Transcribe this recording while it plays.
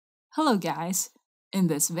Hello guys! In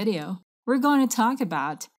this video, we're going to talk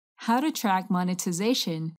about how to track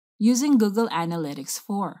monetization using Google Analytics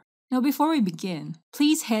 4. Now before we begin,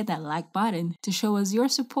 please hit that like button to show us your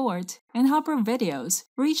support and help our videos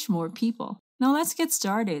reach more people. Now let's get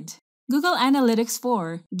started. Google Analytics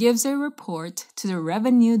 4 gives a report to the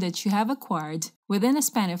revenue that you have acquired within a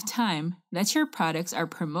span of time that your products are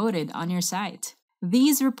promoted on your site.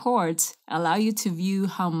 These reports allow you to view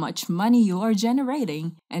how much money you are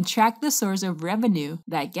generating and track the source of revenue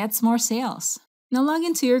that gets more sales. Now log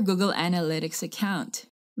into your Google Analytics account.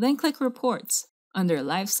 Then click Reports. Under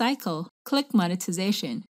Life Cycle, click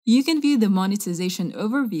Monetization. You can view the Monetization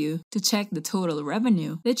Overview to check the total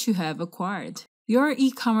revenue that you have acquired. Your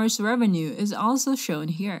e-commerce revenue is also shown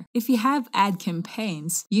here. If you have ad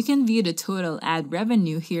campaigns, you can view the total ad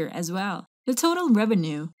revenue here as well. The total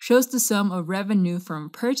revenue shows the sum of revenue from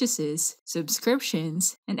purchases,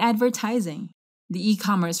 subscriptions, and advertising. The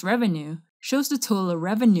e-commerce revenue shows the total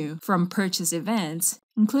revenue from purchase events,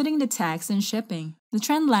 including the tax and shipping. The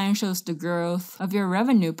trend line shows the growth of your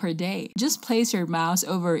revenue per day. Just place your mouse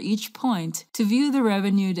over each point to view the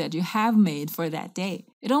revenue that you have made for that day.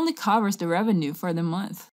 It only covers the revenue for the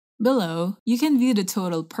month. Below, you can view the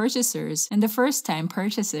total purchasers and the first-time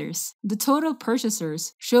purchasers. The total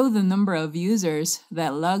purchasers show the number of users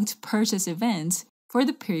that logged purchase events for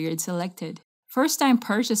the period selected. First-time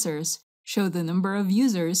purchasers show the number of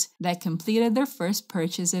users that completed their first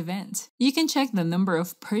purchase event. You can check the number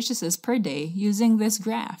of purchases per day using this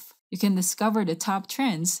graph. You can discover the top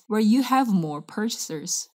trends where you have more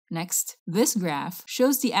purchasers. Next, this graph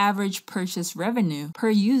shows the average purchase revenue per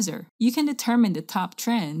user. You can determine the top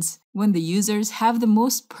trends when the users have the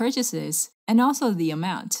most purchases and also the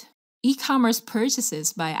amount. E-commerce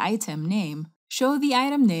purchases by item name show the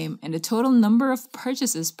item name and the total number of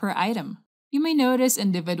purchases per item. You may notice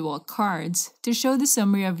individual cards to show the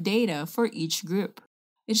summary of data for each group.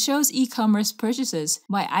 It shows e-commerce purchases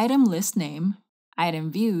by item list name,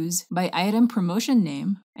 item views by item promotion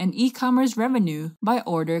name, and e-commerce revenue by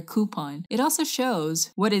order coupon. It also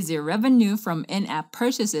shows what is your revenue from in-app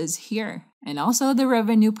purchases here, and also the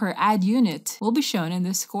revenue per ad unit will be shown in the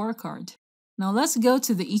scorecard. Now let's go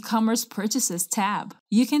to the e-commerce purchases tab.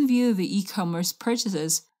 You can view the e-commerce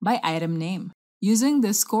purchases by item name. Using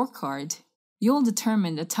this scorecard, you'll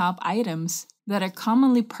determine the top items that are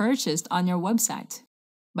commonly purchased on your website.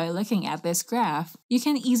 By looking at this graph, you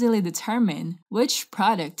can easily determine which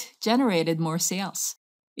product generated more sales.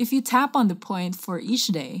 If you tap on the point for each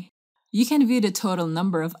day, you can view the total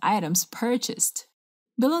number of items purchased.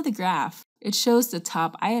 Below the graph, it shows the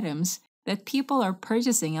top items that people are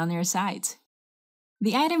purchasing on your site.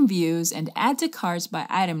 The item views and add to carts by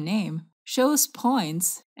item name shows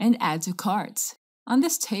points and add to carts. On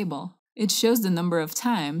this table, it shows the number of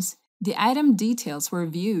times the item details were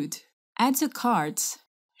viewed. Add to carts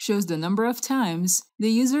shows the number of times the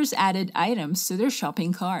users added items to their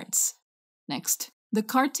shopping carts. Next, the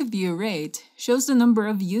cart to view rate shows the number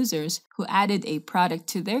of users who added a product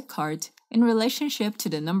to their cart in relationship to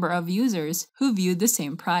the number of users who viewed the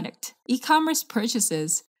same product. E-commerce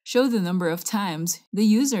purchases show the number of times the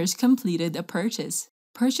users completed a purchase.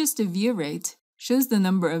 Purchase to view rate shows the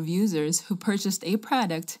number of users who purchased a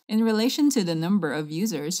product in relation to the number of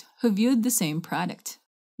users who viewed the same product.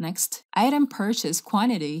 Next, item purchase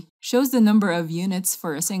quantity shows the number of units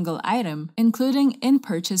for a single item, including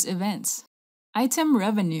in-purchase events. Item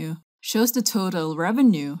revenue shows the total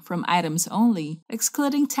revenue from items only,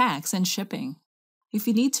 excluding tax and shipping. If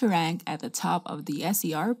you need to rank at the top of the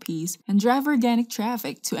SERPs and drive organic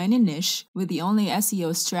traffic to any niche with the only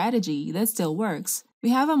SEO strategy that still works, we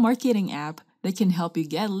have a marketing app that can help you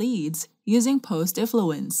get leads using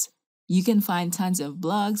PostInfluence. You can find tons of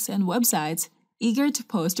blogs and websites eager to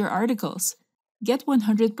post your articles. Get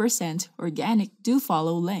 100% organic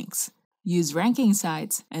do-follow links. Use ranking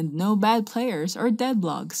sites and no bad players or dead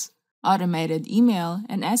blogs. Automated email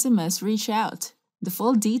and SMS reach out. The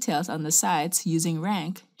full details on the sites using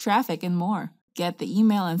rank, traffic, and more. Get the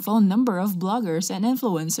email and phone number of bloggers and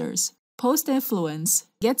influencers. PostInfluence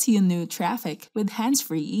gets you new traffic with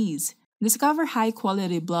hands-free ease. Discover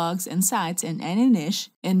high-quality blogs and sites in any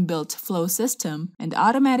niche, inbuilt flow system, and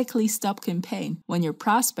automatically stop campaign when your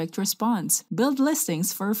prospect responds. Build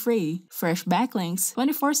listings for free, fresh backlinks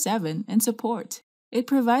 24/7, and support. It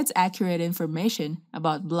provides accurate information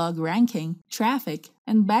about blog ranking, traffic,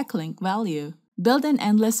 and backlink value. Build an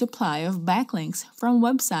endless supply of backlinks from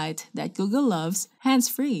website that Google loves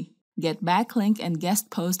hands-free. Get backlink and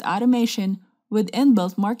guest post automation with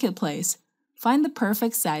inbuilt marketplace. Find the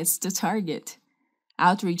perfect sites to target.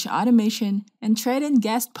 Outreach automation and trade in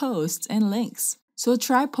guest posts and links. So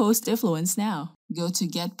try PostInfluence now. Go to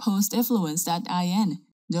getpostinfluence.in.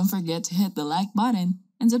 Don't forget to hit the like button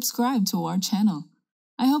and subscribe to our channel.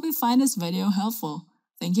 I hope you find this video helpful.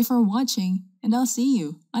 Thank you for watching, and I'll see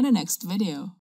you on the next video.